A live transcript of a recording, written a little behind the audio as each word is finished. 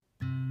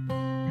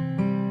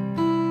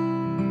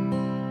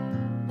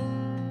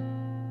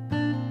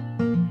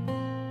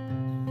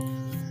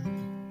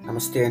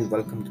Namaste and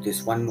welcome to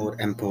this one more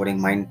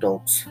empowering mind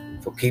talks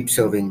for keep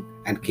serving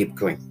and keep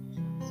growing.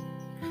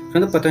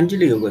 From the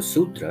Patanjali Yoga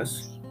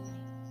Sutras,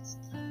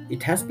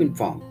 it has been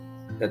found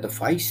that the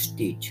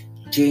 5-stage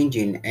change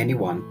in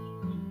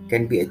anyone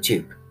can be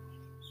achieved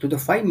through the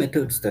 5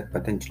 methods that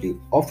Patanjali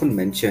often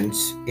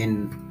mentions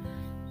in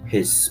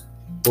his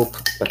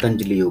book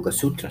Patanjali Yoga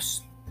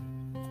Sutras.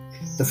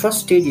 The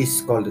first stage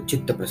is called the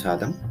Chitta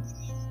Prasadam.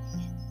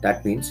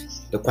 That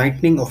means the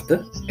quietening of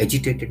the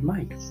agitated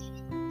mind.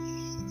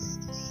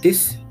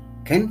 This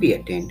can be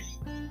attained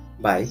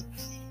by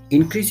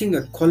increasing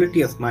your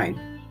quality of mind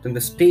from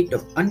the state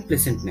of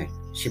unpleasantness,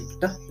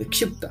 Shipta,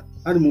 Vikshipta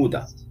or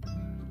Muda.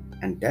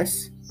 And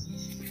thus,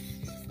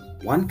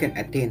 one can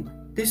attain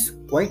this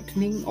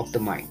quietening of the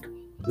mind,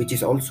 which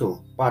is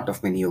also part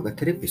of many yoga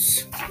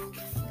therapies.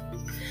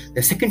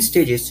 The second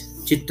stage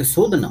is Chitta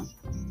Sodhanam.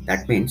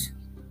 That means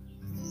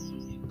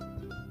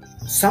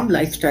some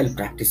lifestyle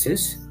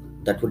practices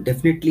that would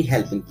definitely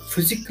help in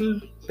physical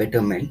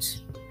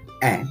betterments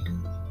and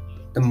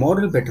the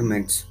moral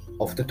betterments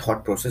of the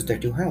thought process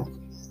that you have.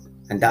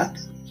 And that,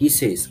 he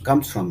says,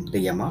 comes from the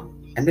Yama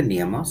and the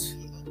Niyamas,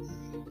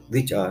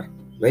 which are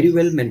very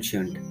well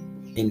mentioned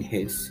in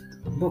his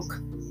book.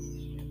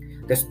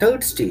 The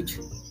third stage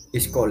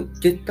is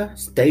called Chitta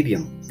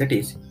Stairyam, that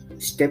is,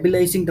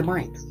 stabilizing the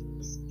mind.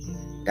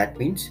 That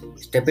means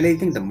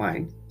stabilizing the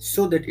mind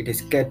so that it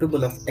is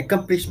capable of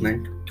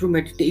accomplishment through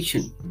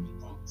meditation.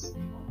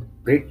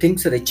 Great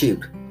things are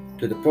achieved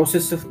through the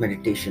process of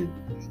meditation,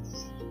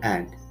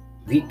 and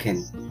we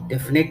can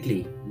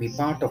definitely be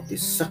part of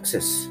this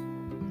success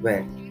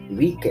where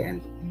we can,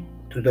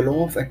 through the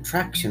law of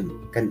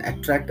attraction, can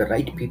attract the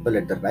right people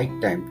at the right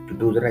time to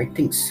do the right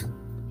things.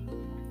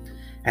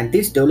 And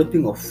this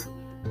developing of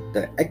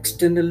the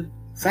external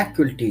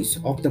faculties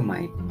of the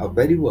mind are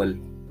very well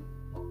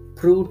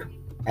proved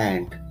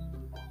and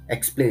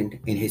explained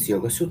in his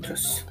Yoga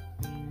Sutras.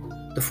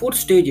 The fourth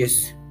stage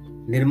is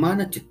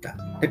Nirmana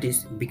Chitta, that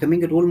is,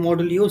 becoming a role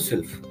model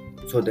yourself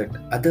so that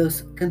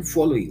others can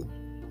follow you.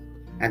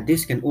 And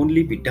this can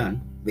only be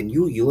done when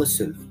you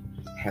yourself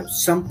have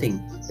something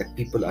that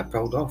people are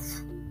proud of.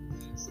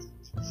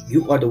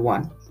 You are the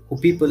one who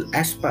people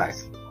aspire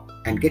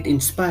and get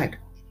inspired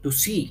to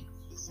see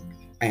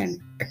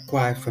and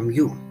acquire from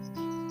you.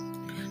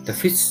 The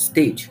fifth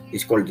stage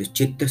is called the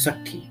Chitta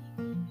Sakti.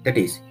 That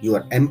is, you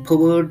are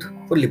empowered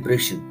for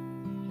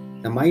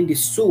liberation. The mind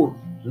is so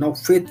now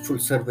faithful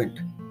servant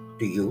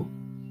to you,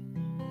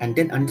 and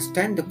then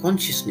understand the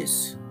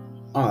consciousness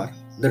or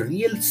the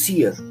real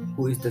seer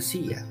who is the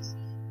seer.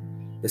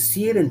 The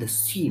seer and the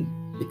seen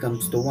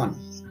becomes the one,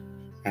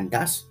 and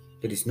thus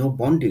there is no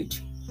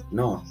bondage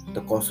nor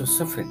the cause of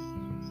suffering.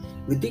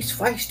 With these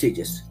 5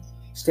 stages,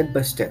 step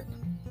by step,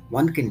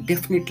 one can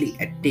definitely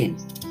attain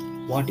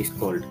what is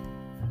called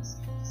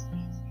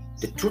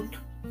the truth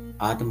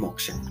or the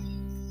moksha.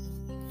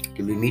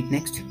 Till we meet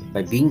next,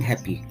 by being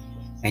happy,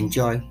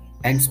 enjoy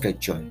and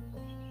spread joy.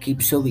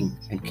 Keep serving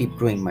and keep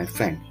growing, my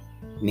friend.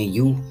 May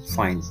you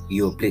find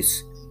your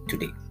bliss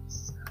today.